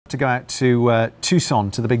to go out to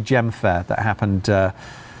Tucson to the big gem fair that happened.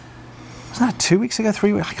 Wasn't that 2 weeks ago,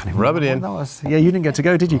 3 weeks? I can't even Rub it remember in. what that was. Yeah, you didn't get to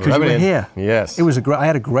go, did you? Because you were here. Yes. It was I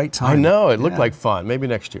had a great time. I know. It looked like fun. Maybe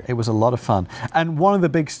next year. It was a lot of fun. And one of the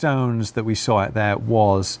big stones that we saw out there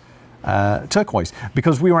was turquoise,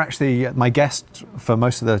 because we were actually, my guest for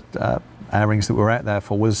most of the airings that we were out there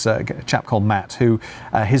for was a chap called Matt, who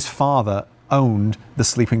his father owned the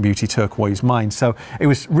Sleeping Beauty turquoise mine. So it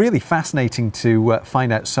was really fascinating to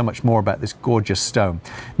find out so much more about this gorgeous stone.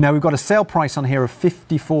 Now we've got a sale price on here of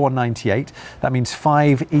 $54.98. That means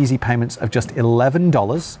 5 easy payments of just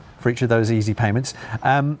 $11 for each of those easy payments.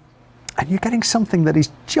 And you're getting something that is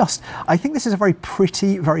just, I think this is a very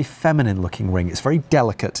pretty, very feminine looking ring. It's very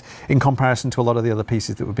delicate in comparison to a lot of the other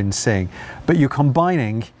pieces that we've been seeing. But you're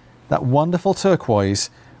combining that wonderful turquoise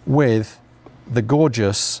with the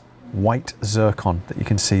gorgeous white zircon that you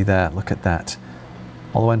can see there. Look at that,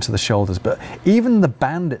 all the way into the shoulders. But even the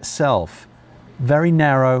band itself, very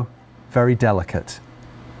narrow, very delicate.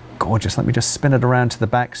 Gorgeous. Let me just spin it around to the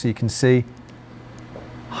back so you can see.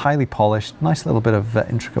 Highly polished, nice little bit of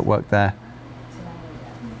intricate work there.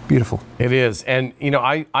 Beautiful. It is. And you know,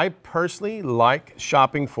 I personally like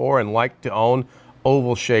shopping for and like to own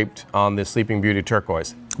oval shaped on the Sleeping Beauty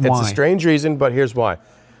turquoise. It's Why? a strange reason, but here's why.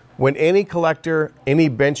 When any collector, any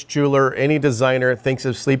bench jeweler, any designer thinks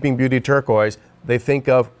of Sleeping Beauty turquoise, they think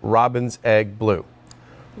of robin's egg blue.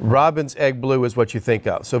 Robin's egg blue is what you think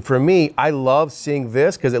of. So for me, I love seeing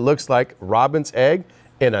this because it looks like robin's egg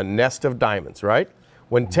in a nest of diamonds, right?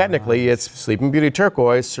 When technically it's Sleeping Beauty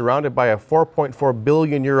turquoise surrounded by a 4.4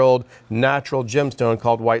 billion year old natural gemstone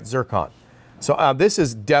called white zircon. So this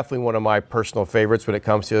is definitely one of my personal favorites when it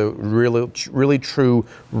comes to really true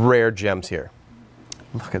rare gems here.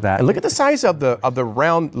 Look at that. And look at the size of the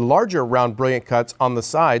round, larger round brilliant cuts on the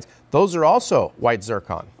sides. Those are also white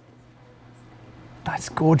zircon. That's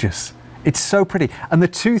gorgeous. It's so pretty. And the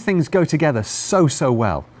two things go together so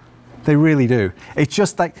well. They really do. It's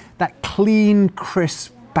just like that clean,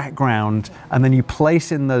 crisp background, and then you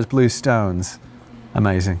place in those blue stones.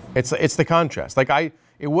 Amazing. It's the contrast.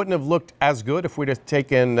 It wouldn't have looked as good if we'd have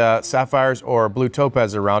taken sapphires or blue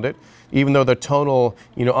topaz around it. Even though the tonal,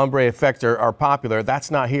 ombre effects are popular,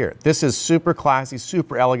 that's not here. This is super classy,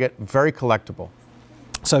 super elegant, very collectible.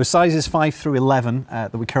 So sizes 5 through 11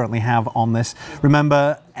 that we currently have on this.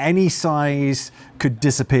 Remember, any size could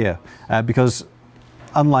disappear because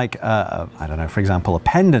unlike, I don't know, for example, a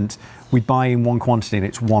pendant, we buy in one quantity and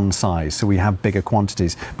it's one size, so we have bigger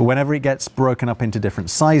quantities. But whenever it gets broken up into different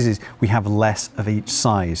sizes, we have less of each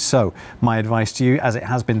size. So my advice to you, as it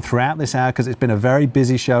has been throughout this hour, because it's been a very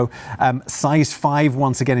busy show, size 5,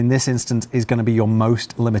 once again, in this instance, is going to be your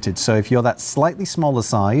most limited. So if you're that slightly smaller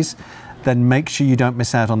size, then make sure you don't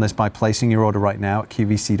miss out on this by placing your order right now at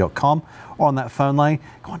QVC.com or on that phone line.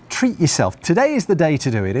 Go on, treat yourself. Today is the day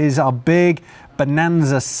to do it. It is our big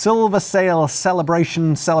Bonanza silver sale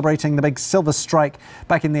celebration, celebrating the big silver strike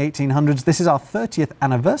back in the 1800s. This is our 30th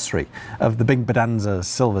anniversary of the big Bonanza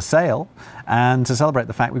silver sale. And to celebrate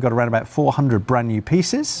the fact, we've got around about 400 brand new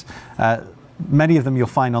pieces. Many of them you'll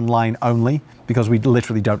find online only because we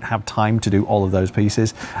literally don't have time to do all of those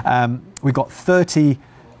pieces. We've got 30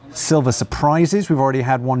 silver surprises. We've already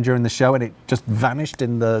had one during the show and it just vanished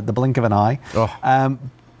in the blink of an eye. Oh.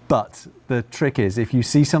 But the trick is, if you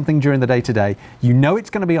see something during the day today, you know it's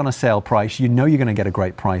going to be on a sale price, you know you're going to get a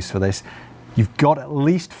great price for this. You've got at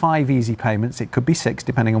least 5 easy payments. It could be 6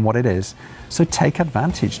 depending on what it is. So take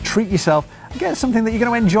advantage, treat yourself, and get something that you're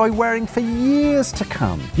going to enjoy wearing for years to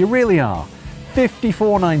come. You really are.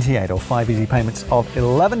 $54.98 or 5 easy payments of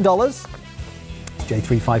 $11.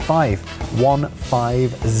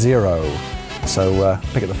 J355-150. So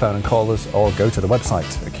pick up the phone and call us or go to the website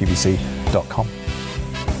at QVC.com.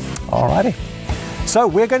 Alrighty. So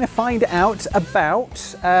we're going to find out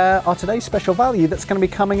about our today's special value that's going to be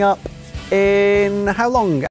coming up in how long?